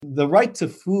the right to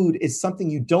food is something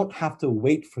you don't have to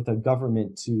wait for the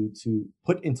government to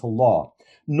put into law,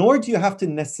 nor do you have to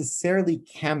necessarily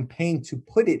campaign to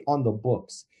put it on the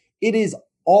books. It is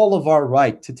all of our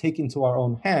right to take into our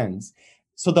own hands.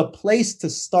 So the place to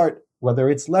start, whether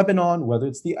it's Lebanon, whether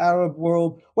it's the Arab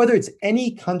world, whether it's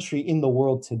any country in the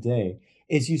world today,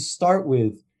 is you start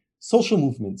with social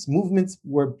movements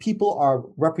where people are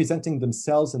representing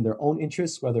themselves and their own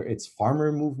interests, whether it's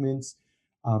farmer movements,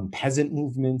 peasant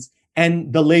movements,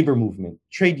 and the labor movement.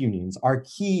 Trade unions are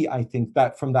key, I think,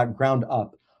 that from that ground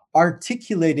up,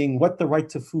 articulating what the right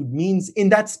to food means in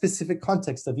that specific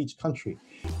context of each country.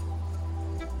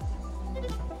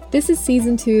 This is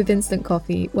Season 2 of Instant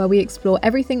Coffee, where we explore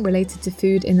everything related to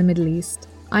food in the Middle East.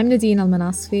 I'm Nadine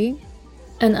Al-Manasfi.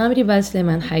 And I'm Ribal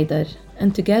Sleman Haidar.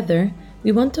 And together,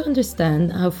 we want to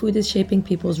understand how food is shaping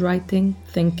people's writing,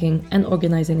 thinking, and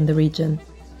organizing in the region.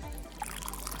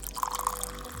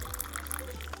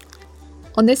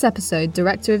 On this episode,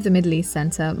 Director of the Middle East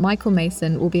Centre, Michael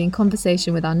Mason, will be in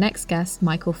conversation with our next guest,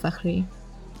 Michael Fakhri.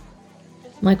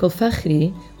 Michael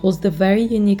Fakhri holds the very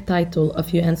unique title of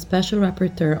UN Special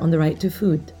Rapporteur on the Right to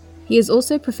Food. He is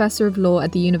also Professor of Law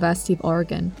at the University of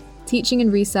Oregon, teaching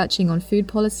and researching on food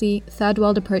policy, third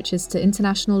world approaches to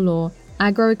international law,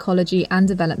 agroecology and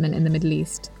development in the Middle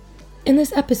East. In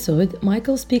this episode,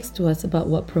 Michael speaks to us about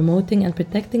what promoting and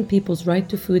protecting people's right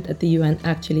to food at the UN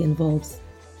actually involves.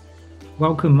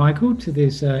 Welcome, Michael, to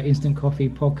this Instant Coffee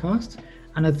podcast.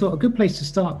 And I thought a good place to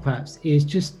start, perhaps, is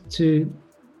just to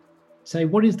say,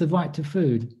 what is the right to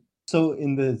food? So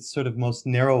in the sort of most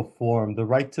narrow form, the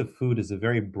right to food is a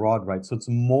very broad right. So it's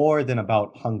more than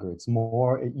about hunger.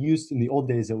 It used in the old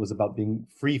days, it was about being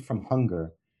free from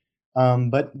hunger.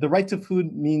 But the right to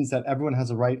food means that everyone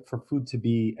has a right for food to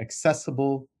be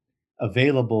accessible,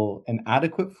 available, and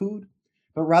adequate food.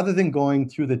 But rather than going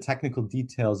through the technical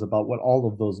details about what all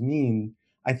of those mean,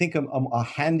 I think a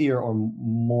handier or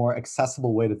more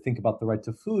accessible way to think about the right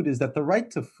to food is that the right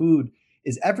to food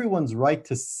is everyone's right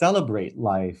to celebrate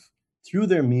life through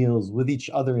their meals with each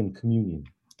other in communion.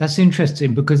 That's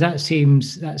interesting, because that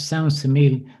sounds to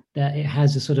me that it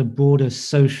has a sort of broader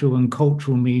social and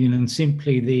cultural meaning than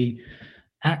simply the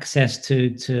access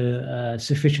to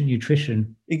sufficient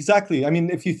nutrition. Exactly. I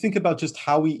mean, if you think about just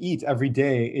how we eat every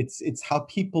day, it's how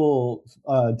people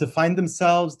define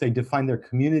themselves, they define their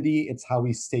community, it's how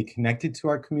we stay connected to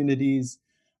our communities.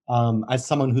 As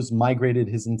someone who's migrated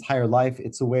his entire life,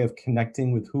 it's a way of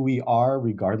connecting with who we are,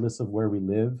 regardless of where we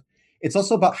live. It's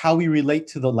also about how we relate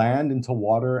to the land and to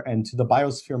water and to the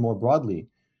biosphere more broadly.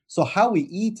 So how we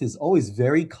eat is always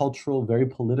very cultural, very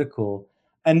political.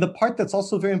 And the part that's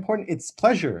also very important, it's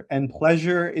pleasure. And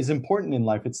pleasure is important in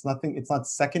life. It's not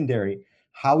secondary.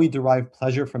 How we derive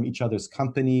pleasure from each other's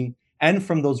company and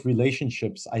from those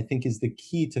relationships, I think, is the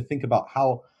key to think about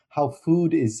how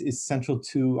food is central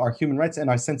to our human rights and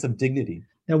our sense of dignity.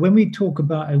 Now, when we talk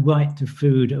about a right to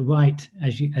food, a right,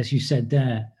 as you said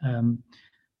there,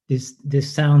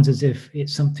 this sounds as if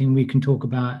it's something we can talk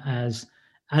about as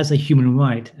a human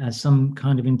right, as some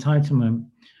kind of entitlement.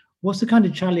 What's the kind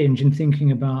of challenge in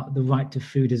thinking about the right to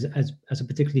food as a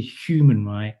particularly human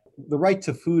right? The right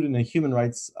to food in a human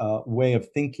rights way of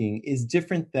thinking is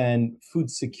different than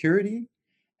food security.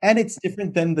 And it's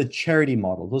different than the charity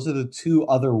model. Those are the two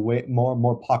other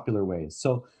more popular ways.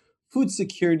 So food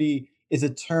security is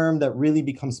a term that really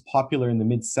becomes popular in the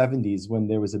mid-70s when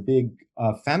there was a big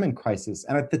famine crisis.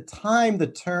 And at the time, the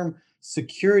term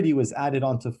security was added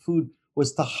onto food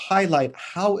was to highlight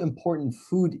how important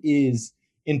food is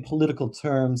in political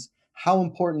terms, how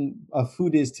important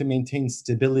food is to maintain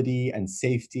stability and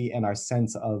safety and our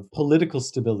sense of political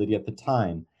stability at the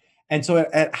time. And so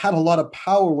it had a lot of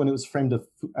power when it was framed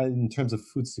in terms of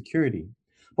food security.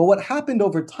 But what happened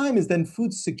over time is then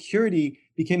food security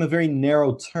became a very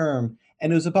narrow term.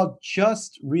 And it was about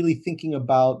just really thinking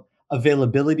about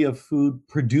availability of food,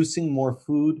 producing more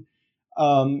food.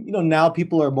 Now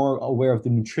people are more aware of the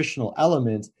nutritional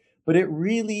element, but it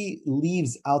really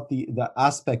leaves out the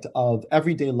aspect of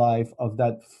everyday life of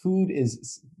that food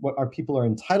is what our people are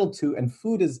entitled to. And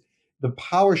food is the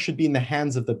power should be in the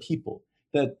hands of the people.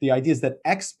 That the idea is that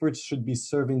experts should be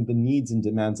serving the needs and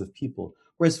demands of people.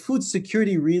 Whereas food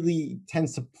security really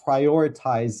tends to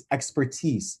prioritize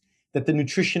expertise, that the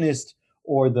nutritionist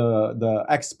or the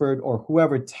expert or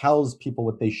whoever tells people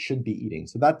what they should be eating.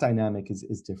 So that dynamic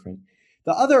is different.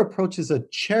 The other approach is a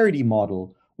charity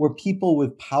model where people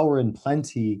with power and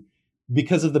plenty,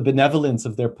 because of the benevolence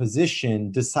of their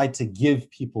position, decide to give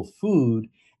people food.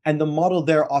 And the model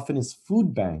there often is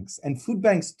food banks. And food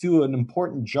banks do an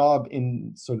important job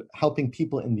in sort of helping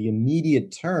people in the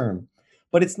immediate term.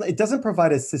 but it doesn't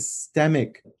provide a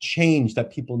systemic change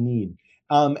that people need.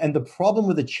 And the problem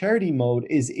with the charity mode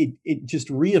is it just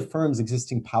reaffirms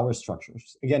existing power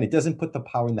structures. Again, it doesn't put the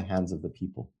power in the hands of the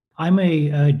people. I'm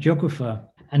a geographer,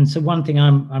 and so one thing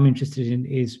I'm interested in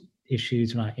is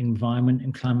issues like environment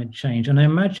and climate change. And I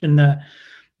imagine that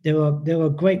there are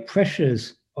great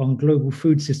pressures on global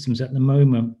food systems at the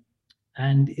moment.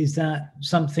 And is that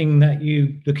something that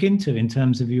you look into in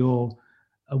terms of your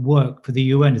work for the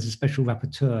UN as a special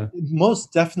rapporteur?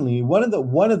 Most definitely. One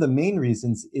of the main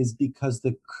reasons is because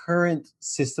the current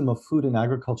system of food and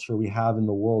agriculture we have in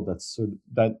the world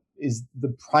that is the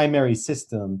primary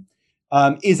system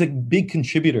is a big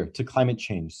contributor to climate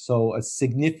change. So a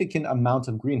significant amount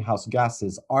of greenhouse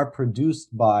gases are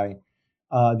produced by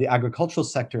the agricultural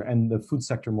sector and the food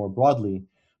sector more broadly.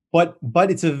 But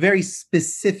it's a very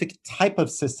specific type of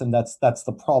system that's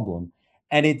the problem.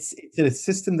 And it's a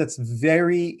system that's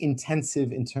very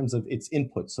intensive in terms of its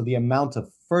input. So the amount of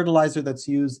fertilizer that's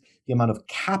used, the amount of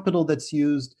capital that's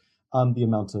used, the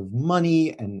amount of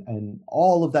money, and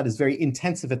all of that is very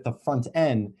intensive at the front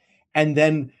end. And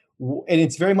then and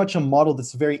it's very much a model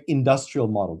that's a very industrial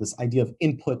model, this idea of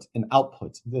input and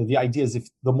output. The idea is if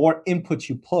the more input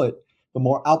you put, the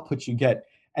more output you get.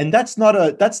 And that's not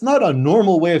a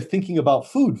normal way of thinking about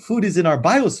food. Food is in our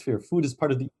biosphere. Food is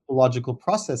part of the ecological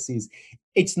processes.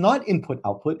 It's not input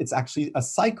output. It's actually a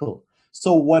cycle.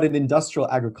 So what an industrial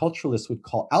agriculturalist would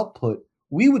call output,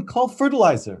 we would call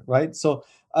fertilizer, right? So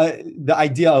the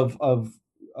idea of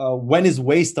when is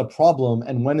waste a problem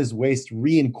and when is waste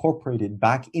reincorporated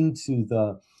back into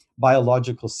the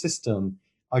biological system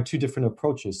are two different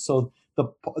approaches. So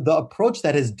the approach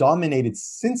that has dominated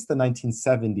since the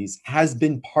 1970s has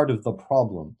been part of the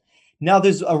problem. Now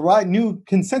there's a new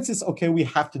consensus, okay, we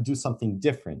have to do something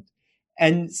different.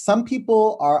 And some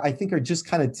people I think are just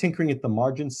kind of tinkering at the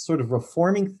margins, sort of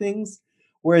reforming things,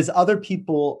 whereas other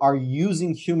people are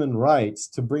using human rights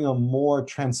to bring a more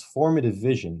transformative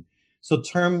vision. So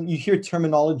you hear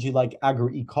terminology like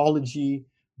agroecology,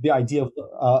 the idea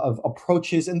of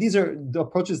approaches, and these are the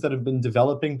approaches that have been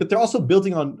developing, but they're also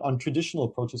building on traditional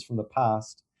approaches from the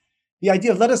past. The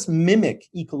idea of let us mimic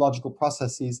ecological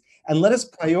processes and let us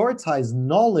prioritize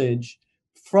knowledge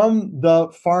from the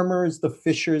farmers, the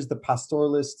fishers, the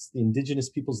pastoralists, the indigenous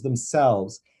peoples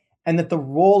themselves, and that the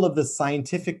role of the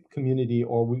scientific community,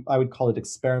 I would call it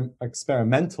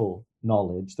experimental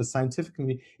knowledge, the scientific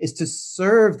community, is to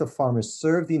serve the farmers,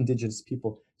 serve the indigenous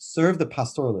people, serve the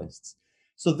pastoralists.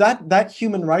 So that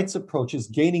human rights approach is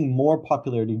gaining more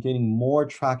popularity, gaining more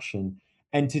traction,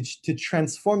 and to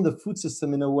transform the food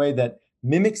system in a way that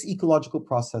mimics ecological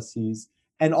processes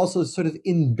and also sort of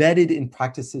embedded in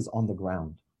practices on the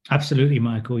ground. Absolutely,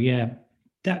 Michael. Yeah.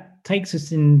 That takes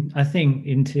us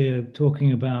into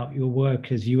talking about your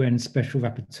work as UN Special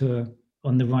Rapporteur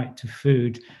on the right to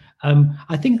food.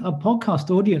 I think our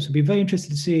podcast audience would be very interested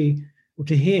to see or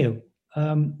to hear,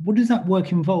 what does that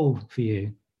work involve for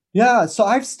you? Yeah, so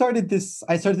I started this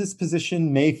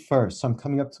position May 1st. So I'm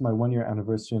coming up to my 1-year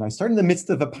anniversary, and I started in the midst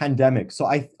of a pandemic. So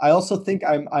I also think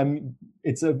I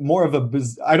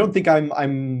don't think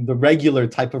I'm the regular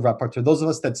type of rapporteur. Those of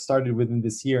us that started within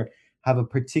this year have a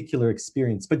particular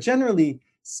experience. But generally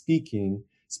speaking,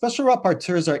 special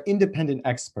rapporteurs are independent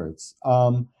experts.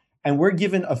 And we're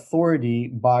given authority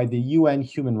by the UN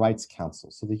Human Rights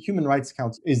Council. So the Human Rights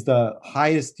Council is the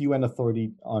highest UN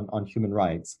authority on human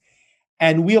rights.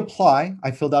 And we apply.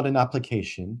 I filled out an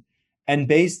application. And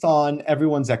based on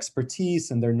everyone's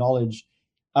expertise and their knowledge,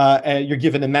 you're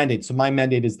given a mandate. So my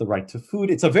mandate is the right to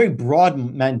food. It's a very broad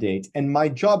mandate. And my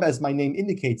job, as my name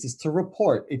indicates, is to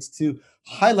report. It's to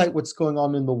highlight what's going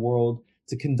on in the world,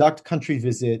 to conduct country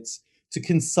visits, to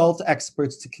consult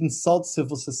experts, to consult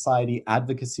civil society,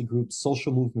 advocacy groups,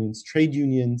 social movements, trade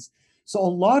unions. So a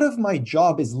lot of my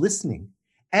job is listening.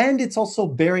 And it's also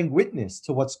bearing witness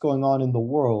to what's going on in the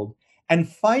world and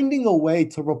finding a way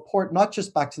to report not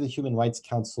just back to the Human Rights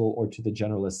Council or to the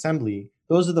General Assembly,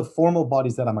 those are the formal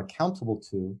bodies that I'm accountable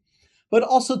to, but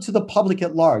also to the public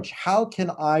at large. How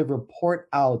can I report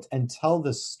out and tell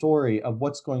the story of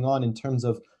what's going on in terms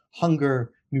of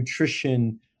hunger,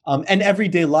 nutrition, and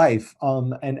everyday life,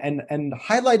 and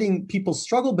highlighting people's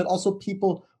struggle, but also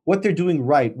what they're doing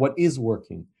right, what is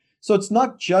working. So it's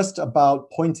not just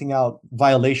about pointing out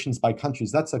violations by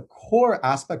countries. That's a core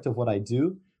aspect of what I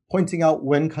do, pointing out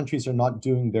when countries are not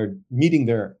meeting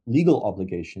their legal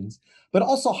obligations, but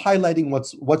also highlighting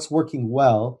what's working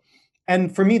well.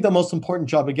 And for me, the most important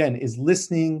job, again, is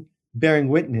listening, bearing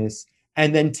witness,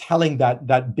 and then telling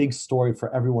that big story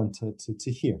for everyone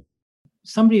to hear.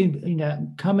 Somebody,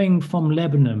 coming from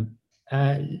Lebanon,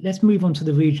 let's move on to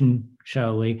the region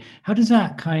shall we? How does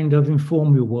that kind of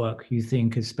inform your work, you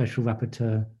think, as special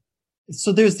rapporteur?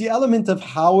 So there's the element of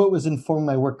how it was informing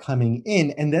my work coming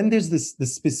in, and then there's the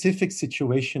specific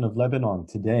situation of Lebanon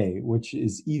today, which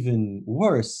is even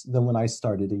worse than when I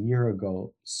started a year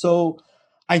ago. So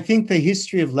I think the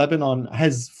history of Lebanon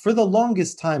has, for the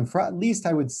longest time, for at least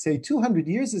I would say 200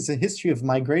 years, is a history of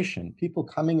migration, people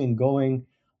coming and going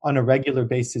on a regular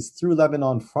basis through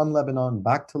Lebanon, from Lebanon,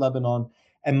 back to Lebanon.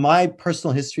 And my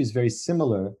personal history is very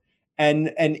similar. And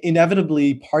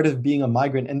inevitably, part of being a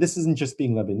migrant, and this isn't just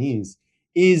being Lebanese,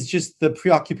 is just the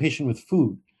preoccupation with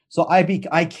food. So I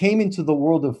came into the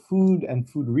world of food and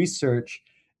food research,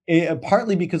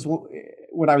 partly because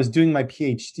when I was doing my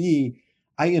PhD,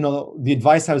 the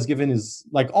advice I was given is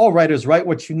like, all writers, write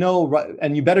what you know,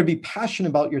 and you better be passionate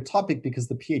about your topic because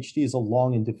the PhD is a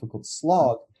long and difficult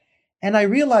slog. And I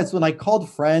realized when I called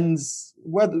friends,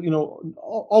 whether,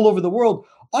 all over the world,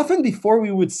 often before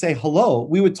we would say hello,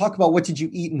 we would talk about what did you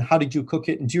eat and how did you cook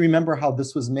it? And do you remember how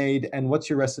this was made? And what's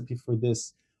your recipe for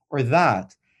this or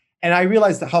that? And I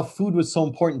realized that how food was so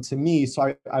important to me.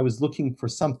 So I was looking for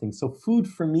something. So food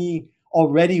for me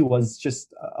already was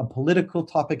just a political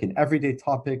topic, an everyday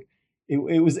topic.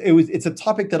 It's a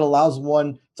topic that allows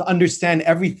one to understand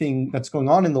everything that's going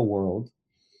on in the world.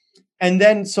 And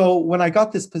then, so when I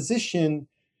got this position,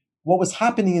 what was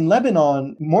happening in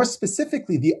Lebanon, more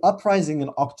specifically, the uprising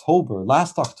in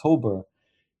last October,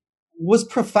 was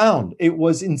profound. It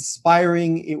was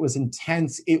inspiring. It was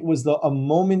intense. It was a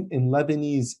moment in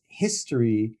Lebanese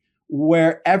history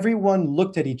where everyone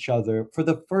looked at each other for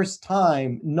the first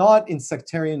time, not in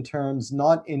sectarian terms,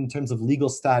 not in terms of legal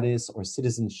status or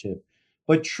citizenship,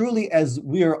 but truly as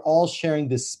we are all sharing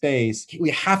this space, we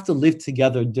have to live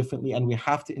together differently and we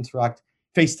have to interact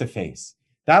face to face.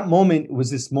 That moment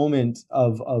was this moment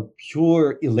of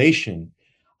pure elation.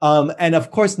 And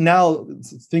of course, now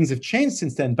things have changed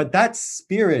since then, but that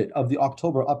spirit of the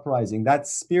October uprising, that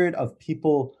spirit of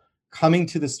people coming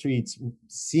to the streets,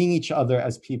 seeing each other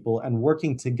as people and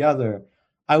working together,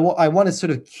 I want to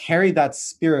sort of carry that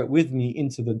spirit with me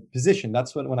into the position.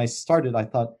 That's when I started, I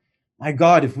thought, my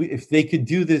God, if they could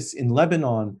do this in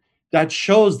Lebanon, that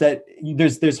shows that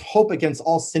there's hope against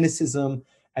all cynicism,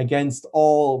 against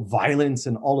all violence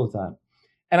and all of that.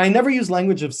 And I never use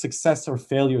language of success or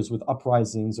failures with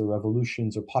uprisings or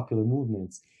revolutions or popular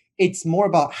movements. It's more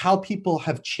about how people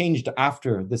have changed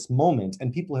after this moment,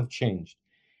 and people have changed.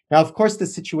 Now, of course, the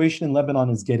situation in Lebanon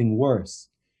is getting worse.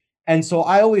 And so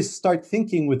I always start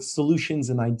thinking with solutions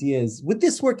and ideas. Would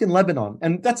this work in Lebanon?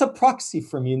 And that's a proxy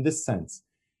for me in this sense.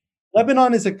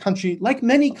 Lebanon is a country, like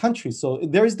many countries, so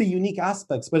there is the unique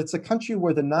aspects, but it's a country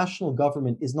where the national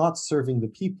government is not serving the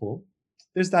people.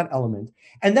 There's that element.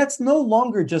 And that's no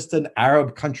longer just an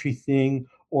Arab country thing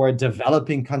or a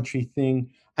developing country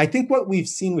thing. I think what we've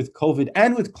seen with COVID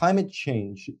and with climate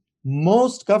change,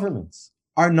 most governments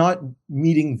are not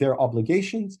meeting their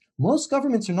obligations. Most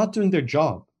governments are not doing their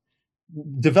job.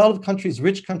 Developed countries,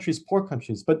 rich countries, poor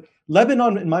countries. But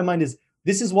Lebanon, in my mind,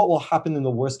 this is what will happen in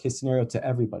the worst case scenario to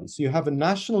everybody. So you have a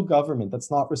national government that's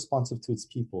not responsive to its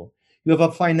people. You have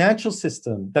a financial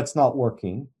system that's not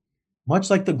working,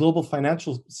 much like the global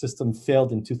financial system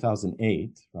failed in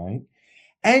 2008, right?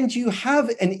 And you have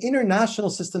an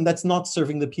international system that's not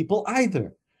serving the people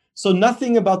either. So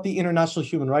nothing about the international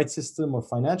human rights system or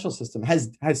financial system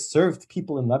has served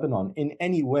people in Lebanon in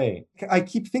any way. I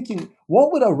keep thinking,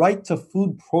 what would a right to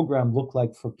food program look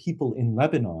like for people in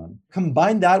Lebanon?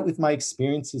 Combine that with my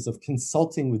experiences of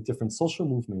consulting with different social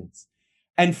movements.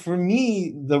 And for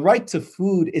me, the right to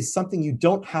food is something you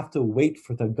don't have to wait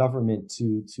for the government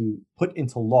to put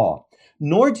into law,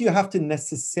 nor do you have to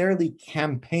necessarily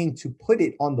campaign to put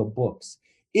it on the books.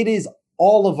 It is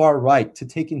all of our right to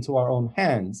take into our own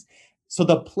hands. So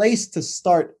the place to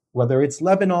start, whether it's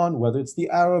Lebanon, whether it's the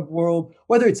Arab world,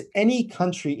 whether it's any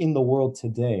country in the world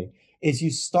today, is you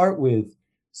start with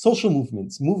social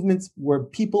movements where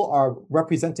people are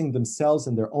representing themselves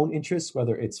and their own interests,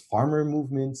 whether it's farmer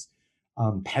movements,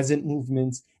 peasant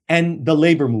movements, and the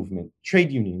labor movement.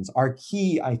 Trade unions are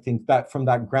key, I think, that from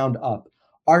that ground up,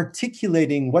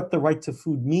 articulating what the right to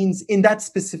food means in that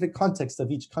specific context of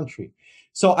each country.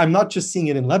 So I'm not just seeing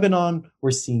it in Lebanon,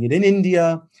 we're seeing it in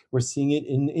India, we're seeing it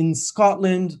in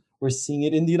Scotland, we're seeing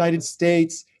it in the United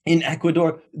States, in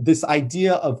Ecuador. This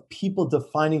idea of people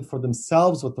defining for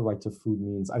themselves what the right to food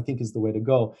means, I think is the way to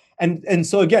go. And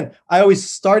so again, I always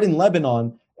start in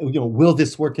Lebanon, will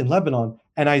this work in Lebanon?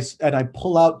 And I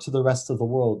pull out to the rest of the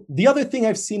world. The other thing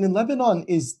I've seen in Lebanon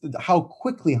is how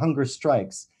quickly hunger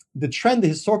strikes. the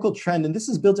historical trend, and this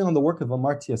is building on the work of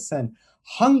Amartya Sen,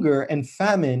 hunger and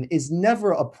famine is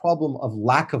never a problem of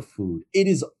lack of food. It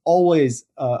is always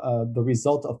the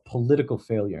result of political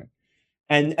failure.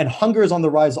 And hunger is on the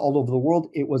rise all over the world.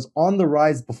 It was on the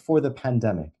rise before the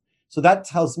pandemic. So that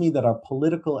tells me that our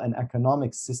political and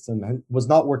economic system was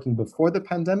not working before the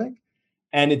pandemic,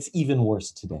 and it's even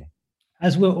worse today.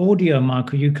 As we're audio,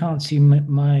 Michael, you can't see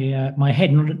my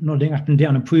head nodding up and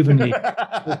down approvingly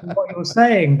what you're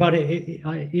saying, but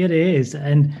it is.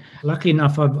 And luckily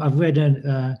enough, I've read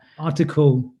an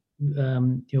article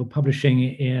you're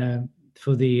publishing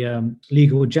for the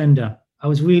Legal Agenda. I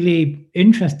was really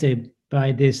interested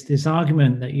by this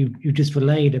argument that you just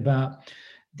relayed about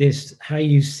this, how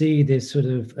you see this sort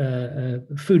of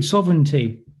food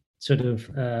sovereignty sort of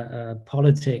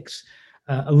politics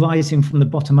arising from the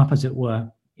bottom up, as it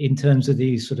were, in terms of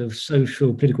these sort of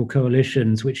social political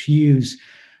coalitions, which use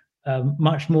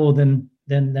much more than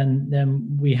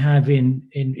we have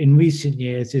in recent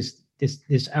years,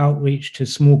 this outreach to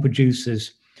small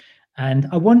producers. And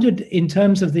I wondered, in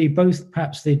terms of both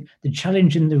perhaps the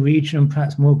challenge in the region and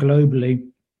perhaps more globally,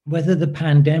 whether the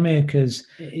pandemic is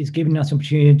giving us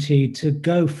opportunity to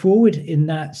go forward in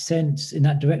that sense, in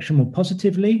that direction more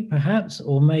positively, perhaps,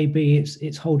 or maybe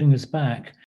it's holding us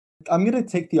back. I'm going to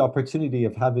take the opportunity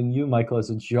of having you, Michael,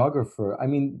 as a geographer. I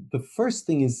mean, the first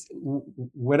thing is,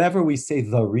 whenever we say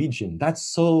the region, that's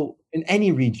so, in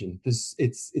any region,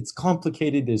 it's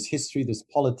complicated, there's history, there's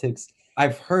politics.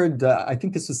 I've heard, I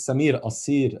think this was Samir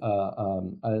Asir,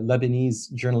 a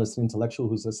Lebanese journalist and intellectual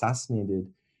who's assassinated.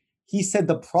 He said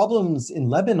the problems in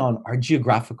Lebanon are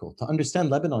geographical. To understand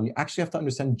Lebanon, you actually have to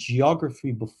understand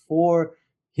geography before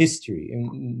history.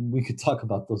 And we could talk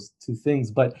about those two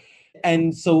things.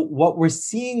 And so what we're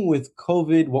seeing with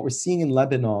COVID, what we're seeing in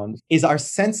Lebanon is our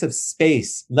sense of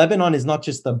space. Lebanon is not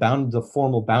just the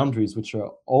formal boundaries, which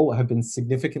have been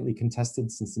significantly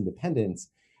contested since independence.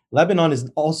 Lebanon is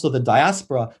also the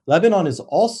diaspora. Lebanon is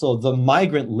also the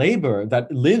migrant labor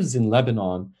that lives in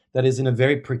Lebanon that is in a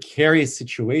very precarious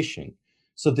situation.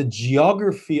 So the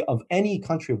geography of any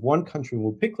country, of one country,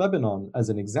 we'll pick Lebanon as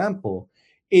an example,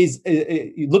 is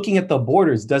looking at the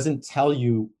borders doesn't tell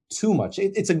you too much.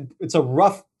 It's a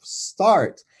rough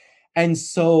start. And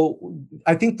so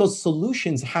I think those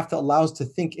solutions have to allow us to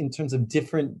think in terms of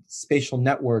different spatial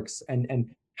networks and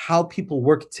how people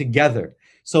work together.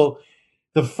 So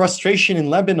the frustration in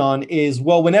Lebanon is,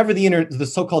 well, whenever the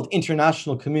so-called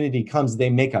international community comes, they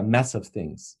make a mess of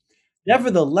things.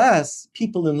 Nevertheless,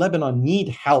 people in Lebanon need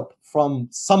help from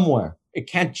somewhere. It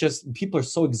can't just, people are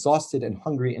so exhausted and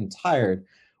hungry and tired.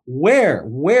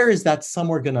 Where is that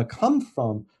somewhere going to come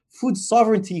from? Food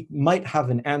sovereignty might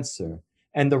have an answer,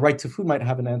 and the right to food might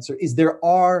have an answer, is there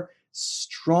are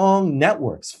strong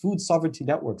networks, food sovereignty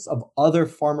networks of other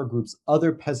farmer groups,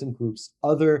 other peasant groups,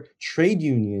 other trade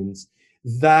unions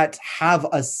that have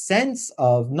a sense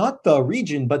of not the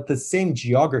region, but the same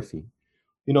geography.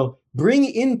 Bring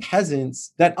in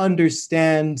peasants that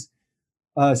understand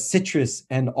citrus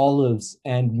and olives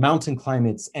and mountain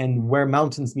climates and where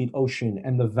mountains meet ocean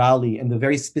and the valley and the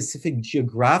very specific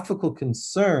geographical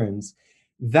concerns.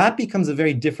 That becomes a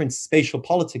very different spatial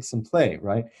politics in play,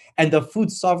 right? And the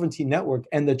food sovereignty network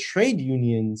and the trade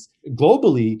unions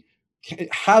globally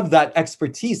have that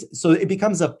expertise. So it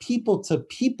becomes a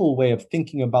people-to-people way of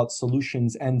thinking about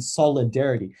solutions and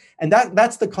solidarity. And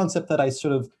that's the concept that I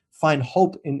sort of find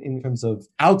hope in terms of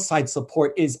outside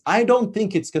support is I don't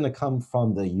think it's going to come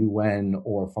from the UN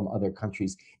or from other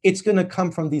countries. It's going to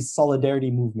come from these solidarity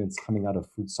movements coming out of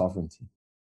food sovereignty.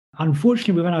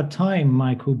 Unfortunately, we run out of time,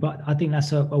 Michael, but I think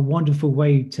that's a wonderful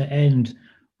way to end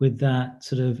with that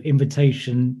sort of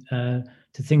invitation to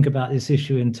think about this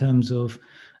issue in terms of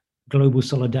global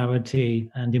solidarity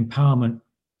and empowerment,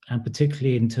 and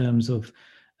particularly in terms of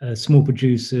small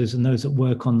producers and those that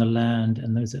work on the land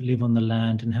and those that live on the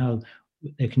land, and how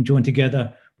they can join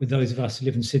together with those of us who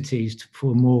live in cities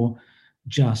for a more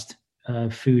just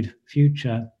food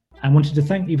future. I wanted to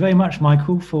thank you very much,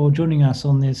 Michael, for joining us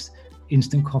on this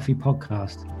Instant Coffee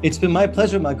podcast. It's been my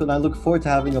pleasure, Michael, and I look forward to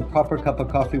having a proper cup of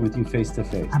coffee with you face to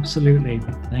face. Absolutely.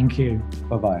 Thank you.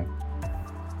 Bye-bye.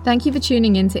 Thank you for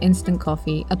tuning in to Instant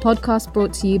Coffee, a podcast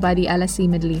brought to you by the LSE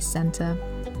Middle East Centre.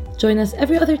 Join us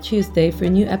every other Tuesday for a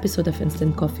new episode of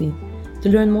Instant Coffee. To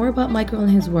learn more about Michael and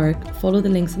his work, follow the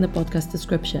links in the podcast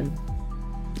description.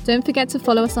 Don't forget to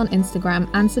follow us on Instagram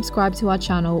and subscribe to our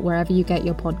channel wherever you get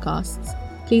your podcasts.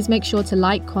 Please make sure to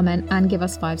like, comment, and give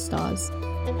us 5 stars.